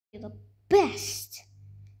the best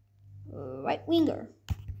right winger.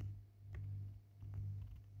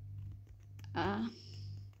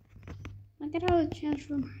 Look at how the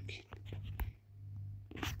transfer market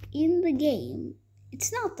in the game.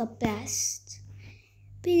 It's not the best,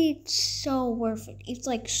 but it's so worth it. It's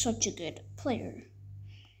like such a good player.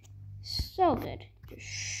 So good.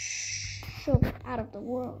 So good, out of the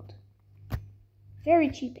world. Very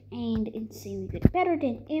cheap and insanely good. Better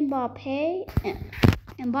than Mbappe.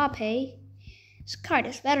 This card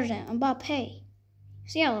is better than Mbappe.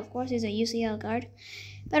 UCL, of course, is a UCL card.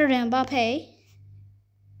 Better than Mbappe.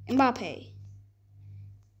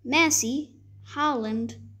 Messi,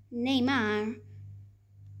 Haaland, Neymar.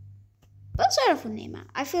 Let's start off with Neymar.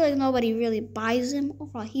 I feel like nobody really buys him.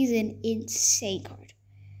 Overall, he's an insane card.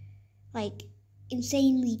 Like,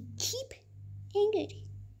 insanely cheap and good.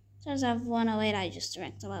 Starts off 108, I just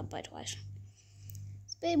ranked him up by twice.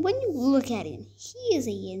 But when you look at him, he is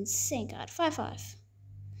an insane card. 5'5".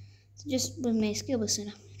 So just with my skill boost in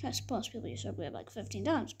him. I suppose people use upgrade like 15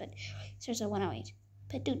 times, but he starts at 108.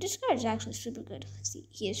 But dude, this card is actually super good. Let's see,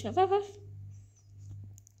 he is 5'5".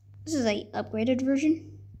 This is a upgraded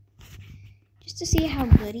version. Just to see how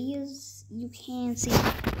good he is, you can see he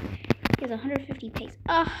has 150 pace.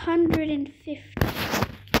 150.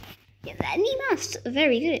 Yeah, that Neymar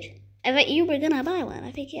very good. I bet you were gonna buy one.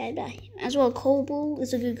 I think yeah, I'd buy. As well, Kobo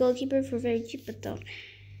is a good goalkeeper for very cheap, but though.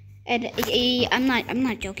 And I'm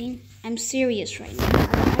not joking. I'm serious right now.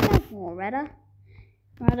 I got Moretta.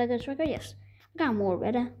 Moretta good striker, yes. I got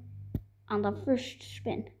Moretta on the first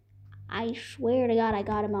spin. I swear to God, I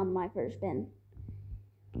got him on my first spin.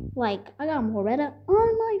 Like, I got Moretta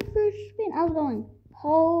on my first spin. I was going,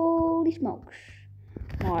 holy smokes.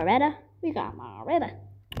 Moretta, we got Moretta.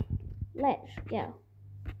 Let's go.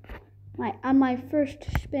 On my first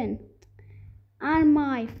spin.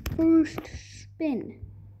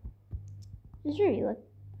 It's really, look,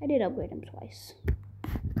 I did upgrade him twice.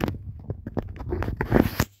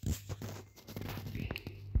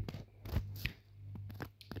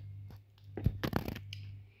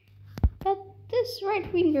 But this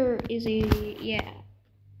right winger is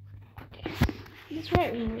This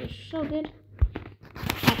right winger is so good.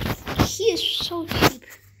 He is so cheap.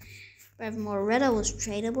 If Moretta was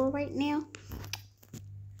tradable right now,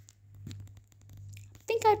 I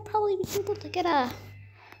think I'd probably be able to get a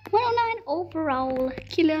 109 overall.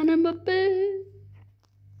 Kylian Mbappe.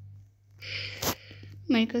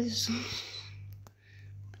 My goodness.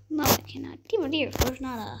 No, I cannot. Team of the Year, of course,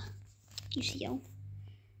 not a UCL.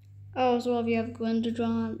 Oh, so if you have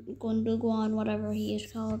Gundogan, whatever he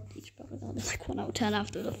is called, he's probably going to be like 110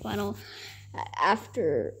 after the final.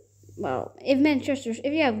 Well, if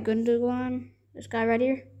you have Gundogan, this guy right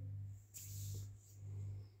here,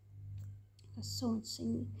 that's so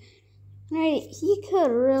insane. Right, he could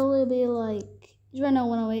really be like, he's right now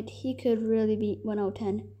 108, he could really be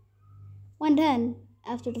 110. 110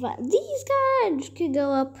 after the final. These cards could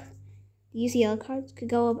go up, the UCL cards could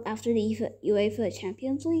go up after the UEFA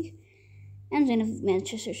Champions League. And then if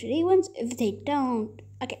Manchester City wins, if they don't,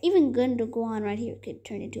 okay, even Gundogan right here could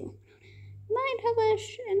turn into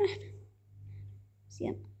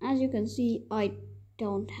yeah, as you can see, I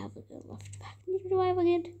don't have a good left back. Neither do I have a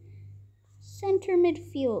good center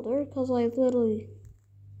midfielder, because I literally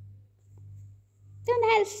don't know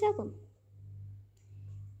how to sell them.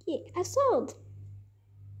 Yeah, I sold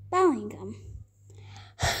Bellingham.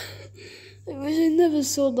 I wish I never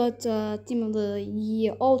sold that Team of the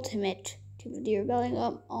Year Ultimate Team of the Year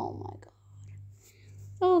Bellingham. Oh my god.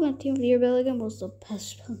 Ultimate Team of the Year Bellingham was the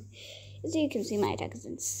best one. As you can see, my attack is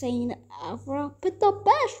insane overall, but the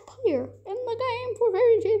best player in the game for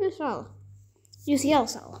very cheap is Salah. UCL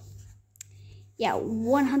Salah. Yeah,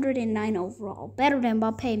 109 overall. Better than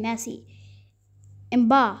Mbappe, Messi.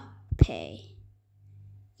 Mbappe.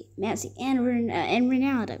 Messi and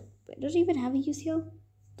Ronaldo. But does he even have a UCL?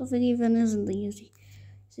 Don't think he even is in the UCL.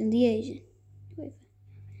 It's in the Asian. And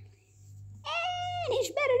he's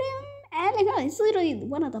better than it's literally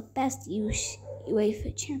one of the best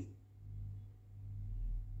UEFA champions.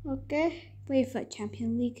 Okay, UEFA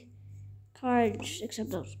Champions League cards, except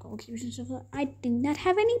those goalkeepers and stuff. I do not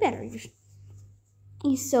have any better.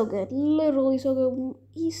 He's so good, literally so good.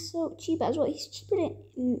 He's so cheap as well. He's cheaper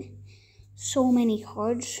than so many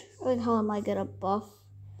cards. I like how I might get a buff.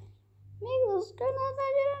 Maybe this guy not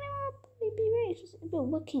that good anymore. But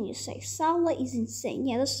what can you say? Salah is insane.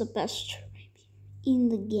 Yeah, that's the best in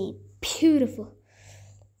the game. Beautiful.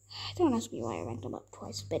 Don't ask me why I ranked him up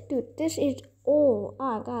twice, but dude, this is all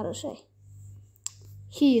I gotta say.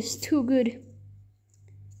 He is too good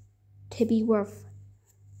to be worth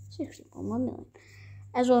 61 million.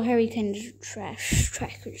 As well, Harry Kane's trash.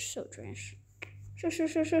 Tracker's so trash. So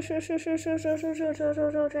trash.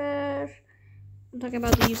 I'm talking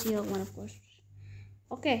about the UCL one, of course.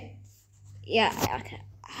 Okay. Yeah, okay.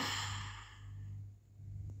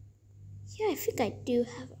 Yeah, I think I do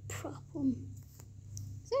have a problem.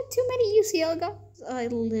 Is there too many UCL guys? I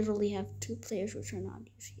literally have 2 players which are not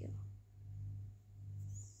UCL.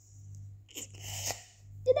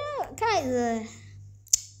 You know, guys,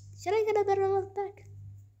 should I get a better left back?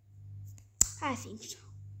 I think so.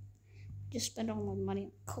 Just spend all my money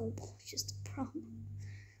on Coble. It's just a problem.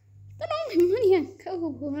 Spend all my money on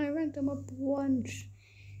Coble and I ranked him up once.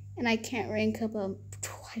 And I can't rank up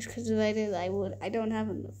twice because if I did, I don't have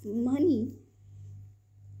enough money.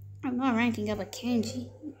 I'm not ranking up a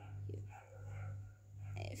Kenji.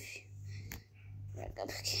 If you rank up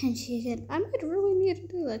a Kenji again, I might really need to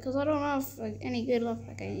do that because I don't have any good left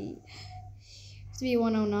back I need. It's to be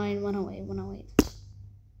 109, 108, 108.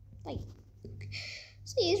 Like,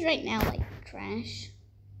 see, he's right now like trash.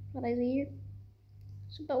 What I see here.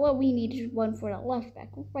 So, but what we need is one for the left back,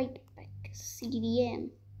 right back, CDM.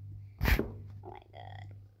 Oh my god.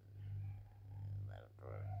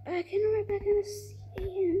 Back in right back in the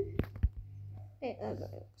CDM. Wait,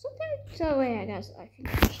 so wait, I guess I can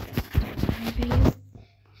finish this video.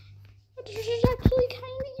 But this is actually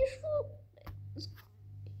kind of useful.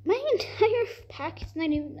 My entire pack is not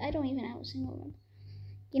even, I don't even have a single one.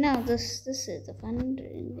 You know, this is the fun, and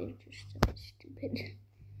they're just a bit stupid.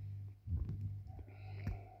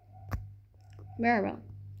 Maribel.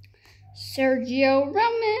 Sergio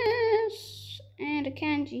Ramos and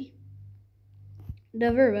Akanji.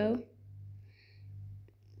 The Verbo.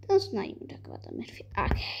 Let's not even talk about the midfield.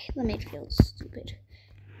 Okay, the midfield's stupid.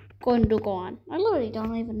 Going to go on. I literally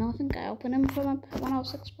don't even know. I think I opened him from a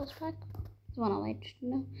 106 plus pack. It's 108, you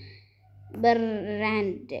know.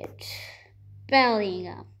 Branded.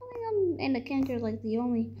 Bellingham. And Akanji are like the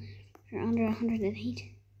only are under 108.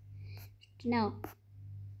 No.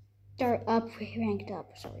 They're up, ranked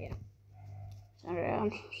up, so yeah.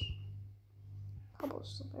 Cobble's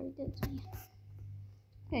still very good, so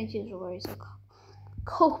yeah. I choose a worry, so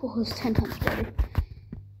Cobble is 10 times better.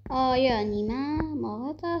 Oh yeah, Nima,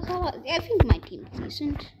 Morata, Salah. I think my team is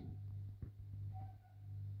decent.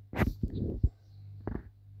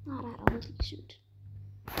 Not at all decent.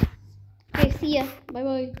 Okay, see ya. Bye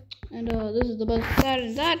bye. And this is the best.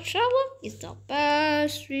 That Salah is the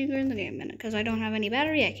best streamer in the game, because I don't have any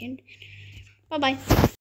battery. I can. Bye bye.